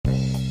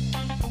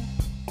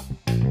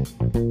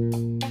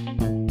Good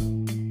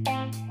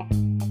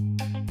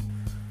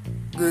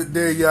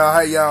day, y'all.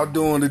 How y'all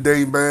doing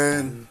today,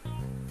 man?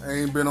 I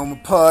ain't been on my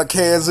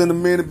podcast in a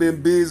minute.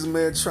 Been busy,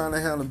 man, trying to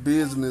handle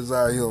business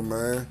out here,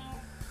 man.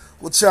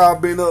 What y'all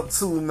been up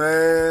to,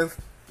 man?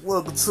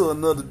 Welcome to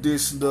another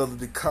edition of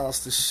the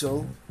DeCosta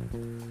Show.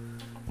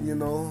 You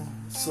know,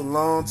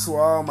 salam to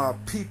all my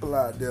people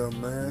out there,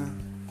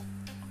 man.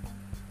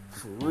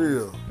 For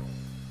real.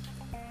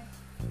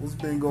 What's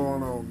been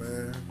going on,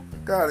 man?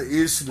 Got an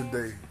issue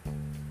today.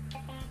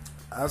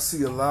 I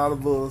see a lot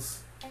of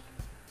us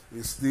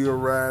is still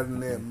riding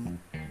that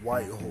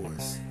white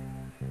horse.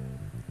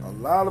 A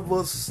lot of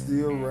us are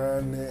still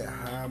riding that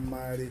high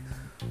mighty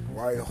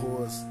white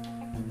horse.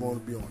 We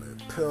want to be on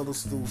that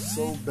pedestal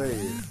so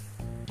bad.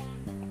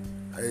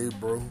 Hey,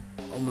 bro,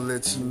 I'm gonna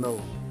let you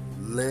know.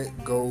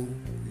 Let go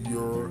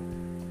your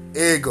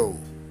ego.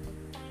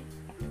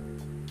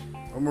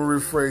 I'm gonna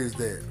rephrase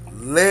that.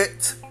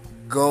 Let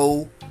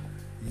go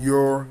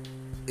your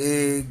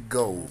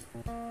ego.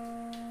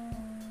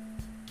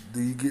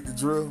 Do you get the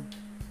drill?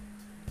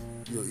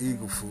 Your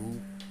ego, fool.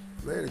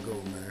 Let it go,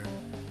 man.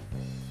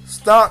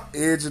 Stop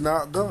edging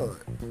out God.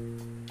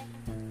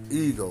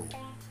 Ego.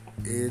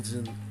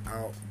 Edging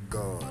out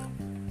God.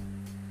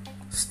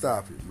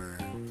 Stop it,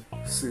 man.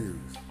 Serious.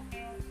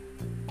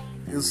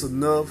 It's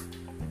enough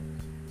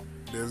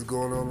that's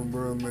going on in the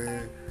world,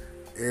 man.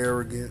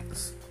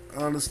 Arrogance,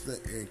 honesty,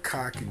 and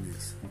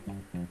cockiness.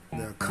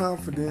 Now,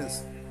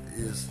 confidence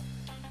is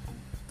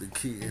the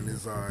key, and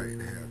it's alright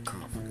to have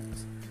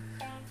confidence.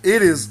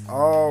 It is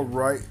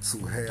alright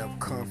to have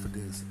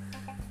confidence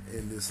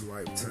in this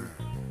lifetime.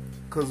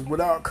 Because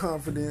without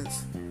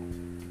confidence,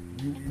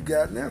 you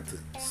got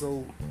nothing.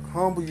 So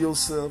humble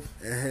yourself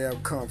and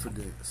have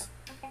confidence.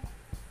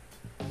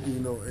 You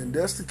know, and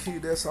that's the key.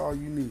 That's all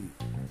you need.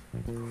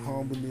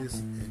 Humbleness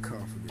and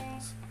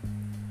confidence.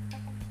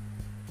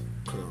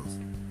 Because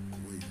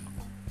when you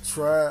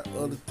try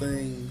other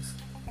things,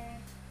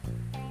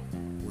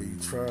 when you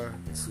try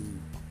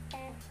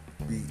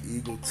to be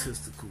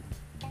egotistical,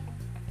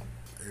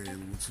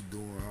 and what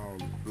you're doing, all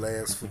the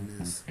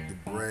blasphemous, the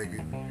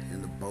bragging,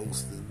 and the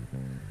boasting,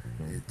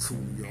 and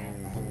tooting your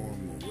own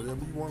horn, or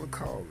whatever you want to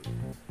call it.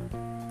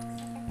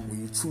 When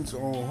you toot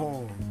your own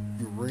horn,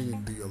 you're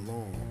ringing the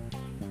alarm.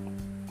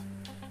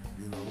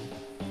 You know,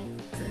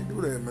 can't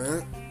do that,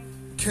 man.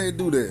 Can't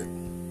do that.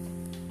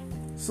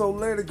 So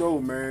let it go,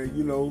 man.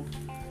 You know,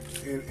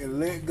 and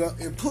let God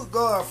and put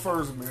God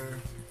first,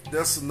 man.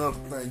 That's another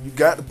thing. You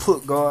got to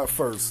put God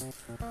first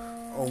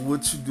on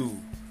what you do.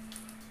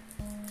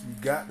 You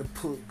got to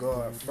put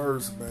God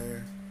first,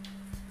 man.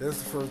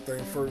 That's the first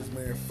thing first,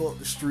 man. Fuck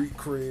the street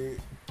cred.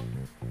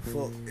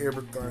 Fuck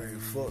everything.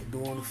 Fuck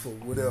doing it for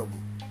whatever.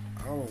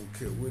 I don't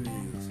care what it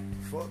is.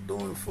 Fuck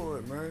doing it for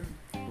it, man.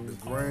 The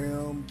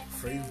gram,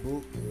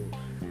 Facebook, or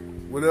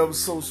whatever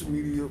social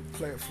media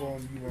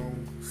platform you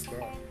on,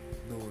 stop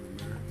doing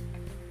it, man.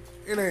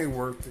 It ain't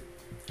worth it.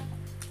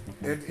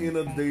 At the end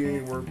of the day, it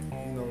ain't worth it,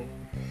 you know.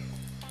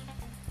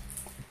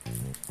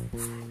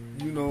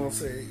 You know what I'm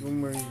saying? I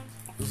mean,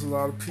 there's a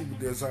lot of people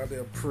that's out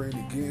there praying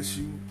against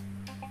you,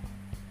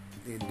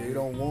 and they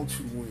don't want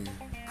you to win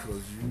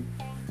because you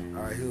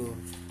out here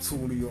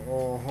tuning your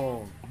own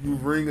horn. You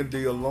ringing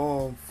the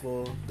alarm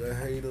for the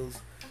haters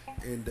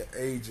and the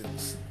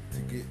agents to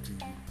get to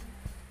you.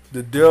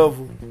 The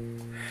devil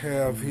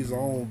have his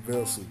own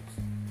vessels.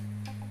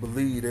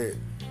 Believe that.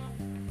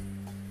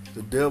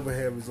 The devil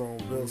have his own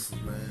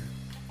vessels, man.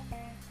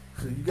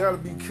 So you gotta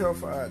be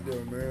careful out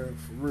there, man,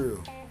 for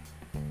real.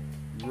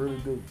 You really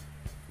do.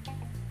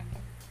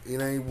 It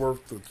ain't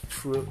worth the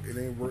trip. It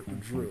ain't worth the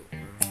drip,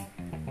 man.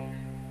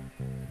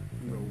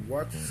 You know,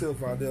 watch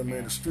yourself out there,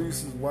 man. The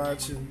streets is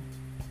watching.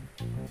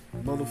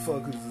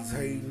 Motherfuckers is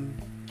hating.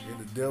 And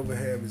the devil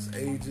have his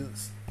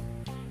agents.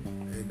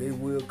 And they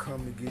will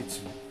come to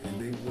get you. And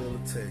they will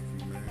attack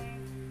you, man.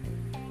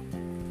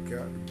 You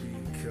got to be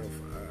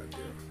careful out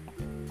there.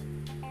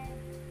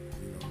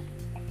 You know.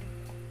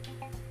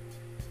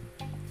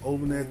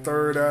 Open that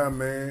third eye,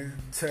 man.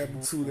 Tap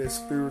into that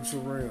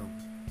spiritual realm.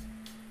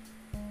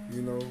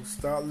 You know,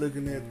 stop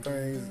looking at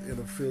things in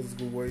a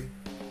physical way.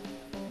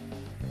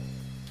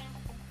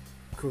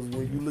 Because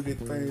when you look at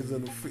things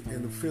in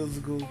the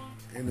physical,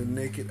 in the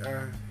naked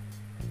eye,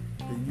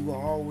 then you gonna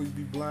always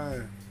be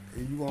blind,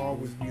 and you gonna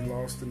always be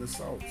lost in the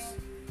sauce.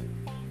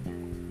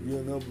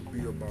 You'll never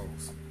be a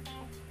boss.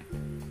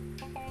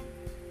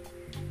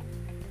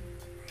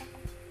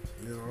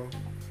 You know,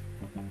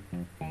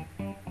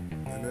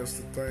 and that's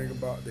the thing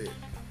about that.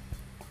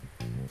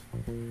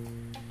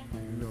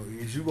 You know,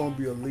 is you gonna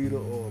be a leader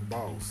or a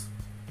boss?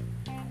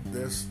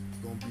 That's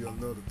gonna be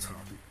another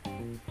topic.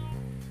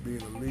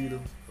 Being a leader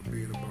or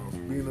being a boss.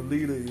 Being a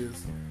leader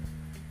is,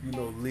 you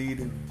know,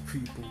 leading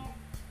people,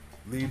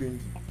 leading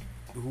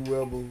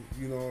whoever,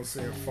 you know what I'm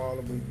saying,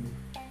 following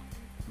you,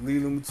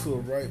 leading them to a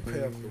right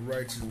path, the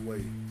righteous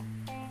way.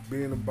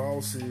 Being a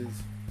boss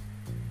is,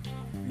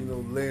 you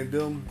know, letting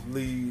them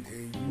lead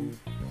and you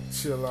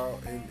chill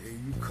out and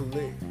you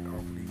collect off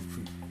of these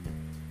people.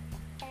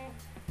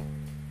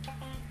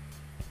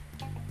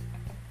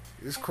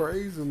 It's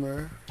crazy,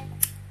 man.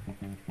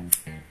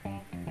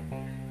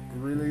 It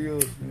really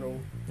is, you know.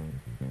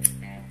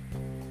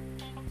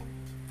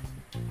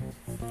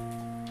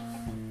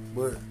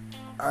 But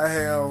I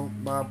have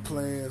my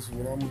plans,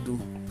 what I'm gonna do.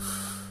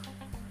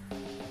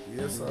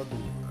 Yes, I do.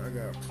 I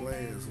got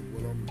plans of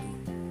what I'm gonna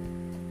do.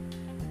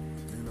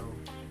 You know,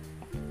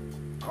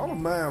 I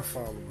don't mind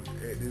following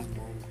at this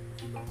moment,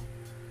 you know,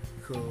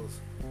 because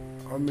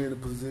I'm in a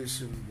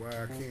position where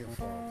I can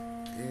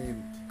follow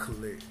and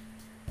collect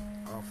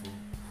off of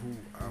who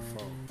I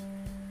follow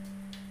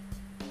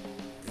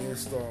and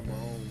start my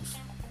own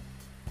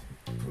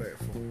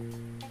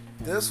platform.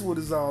 That's what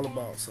it's all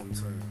about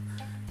sometimes.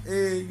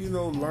 And you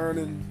know,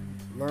 learning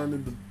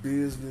the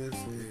business,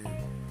 and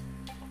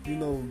you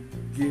know,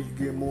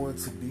 get more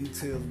into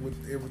details with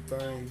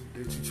everything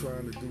that you're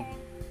trying to do.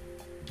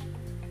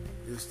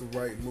 It's the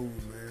right move,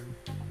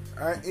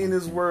 man. In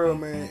this world,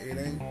 man, it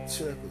ain't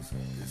checkers,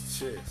 it's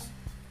chess.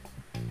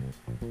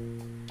 You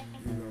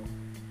know,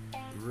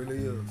 it really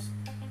is.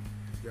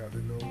 You got to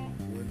know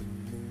when to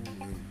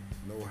move and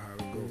know how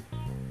to go.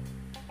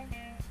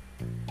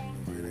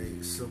 You know, it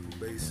ain't simple,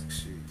 basic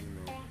shit. You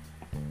know,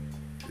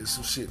 it's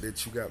some shit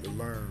that you got to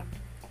learn.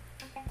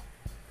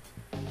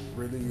 It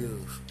really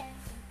is.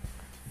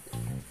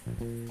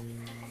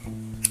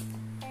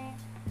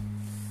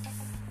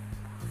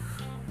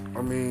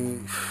 I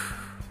mean,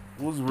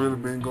 what's really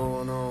been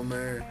going on,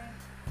 man?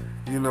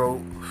 You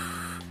know,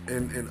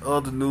 in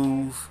other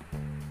news,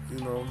 you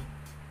know,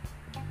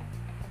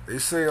 they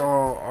say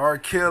R.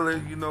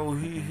 Kelly, you know,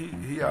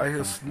 he out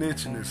here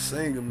snitching and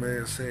singing,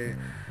 man, saying,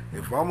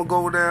 if I'm gonna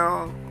go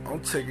down,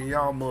 I'm taking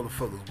y'all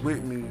motherfuckers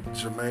with me.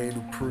 Jermaine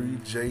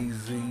Dupri,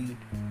 Jay-Z,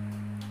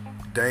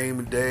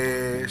 Dame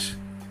Dash,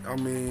 I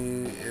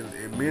mean,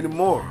 and many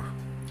more.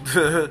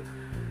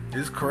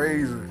 It's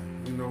crazy,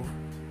 you know.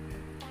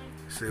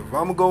 Say, if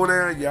I'm gonna go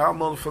down, y'all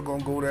motherfucker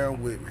gonna go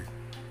down with me.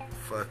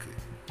 Fuck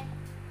it.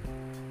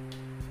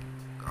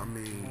 I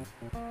mean,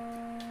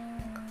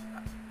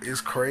 it's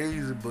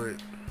crazy,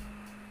 but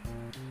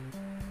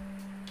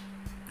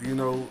you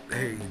know,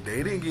 hey,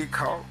 they didn't get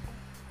caught.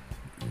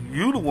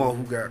 You the one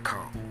who got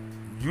caught.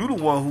 You the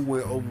one who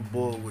went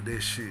overboard with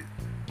that shit.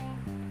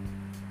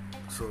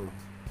 So,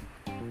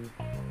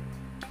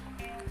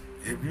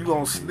 if you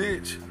gonna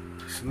snitch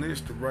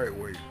the right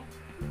way.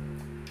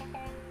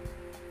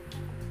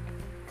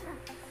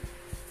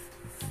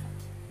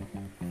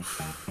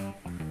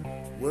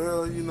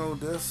 Well, you know,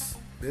 that's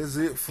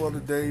it for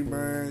today,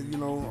 man. You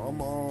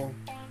know,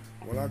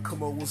 when I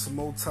come up with some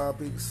more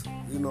topics,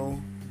 you know,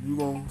 you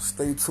gonna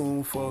stay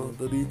tuned for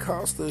the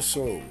DeCosta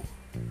Show.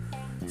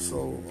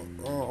 So,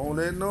 on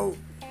that note,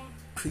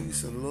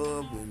 peace and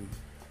love and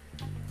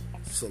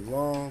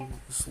salam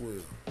as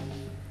well.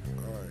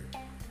 All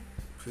right,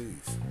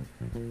 peace.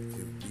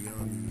 And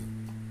beyond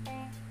you.